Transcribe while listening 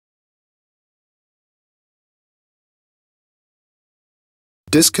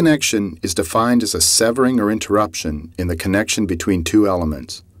Disconnection is defined as a severing or interruption in the connection between two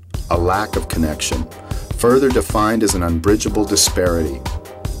elements, a lack of connection, further defined as an unbridgeable disparity.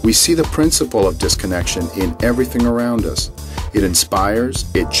 We see the principle of disconnection in everything around us. It inspires,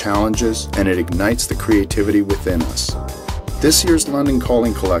 it challenges, and it ignites the creativity within us. This year's London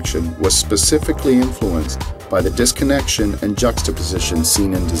Calling collection was specifically influenced by the disconnection and juxtaposition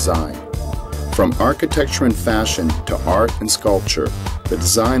seen in design. From architecture and fashion to art and sculpture, the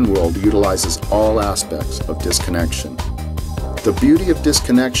design world utilizes all aspects of disconnection. The beauty of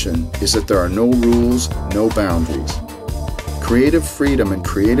disconnection is that there are no rules, no boundaries. Creative freedom and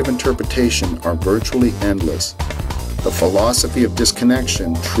creative interpretation are virtually endless. The philosophy of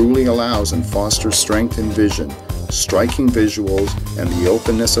disconnection truly allows and fosters strength in vision, striking visuals, and the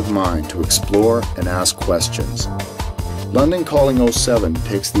openness of mind to explore and ask questions. London Calling 07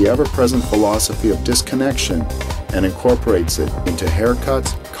 takes the ever-present philosophy of disconnection and incorporates it into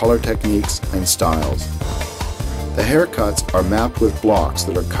haircuts, color techniques, and styles. The haircuts are mapped with blocks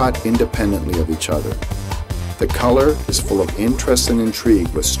that are cut independently of each other. The color is full of interest and intrigue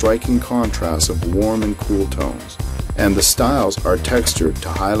with striking contrasts of warm and cool tones. And the styles are textured to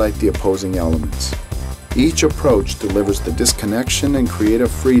highlight the opposing elements. Each approach delivers the disconnection and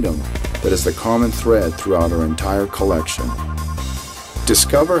creative freedom that is the common thread throughout our entire collection.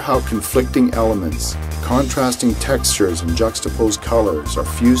 Discover how conflicting elements, contrasting textures, and juxtaposed colors are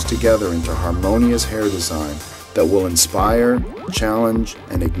fused together into harmonious hair design that will inspire, challenge,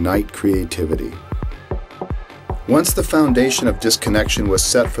 and ignite creativity. Once the foundation of disconnection was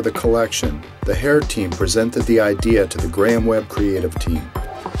set for the collection, the hair team presented the idea to the Graham Webb creative team,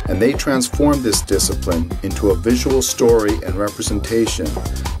 and they transformed this discipline into a visual story and representation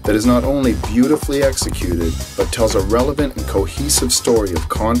that is not only beautifully executed, but tells a relevant and cohesive story of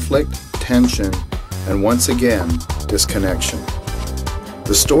conflict, tension, and once again, disconnection.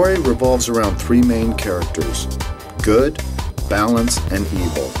 The story revolves around three main characters: good, balance, and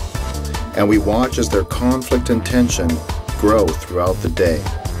evil. And we watch as their conflict and tension grow throughout the day.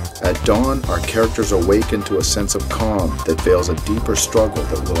 At dawn, our characters awaken to a sense of calm that veils a deeper struggle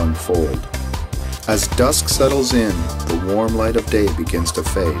that will unfold. As dusk settles in, the warm light of day begins to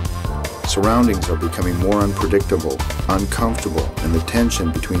fade. Surroundings are becoming more unpredictable, uncomfortable, and the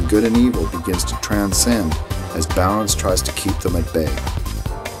tension between good and evil begins to transcend as balance tries to keep them at bay.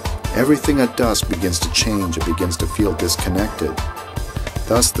 Everything at dusk begins to change and begins to feel disconnected.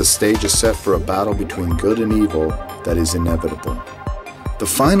 Thus, the stage is set for a battle between good and evil that is inevitable. The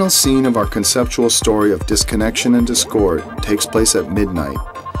final scene of our conceptual story of disconnection and discord takes place at midnight,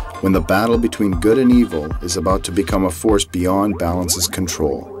 when the battle between good and evil is about to become a force beyond balance's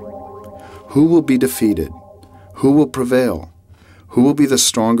control. Who will be defeated? Who will prevail? Who will be the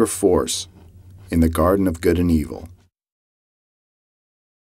stronger force in the Garden of Good and Evil?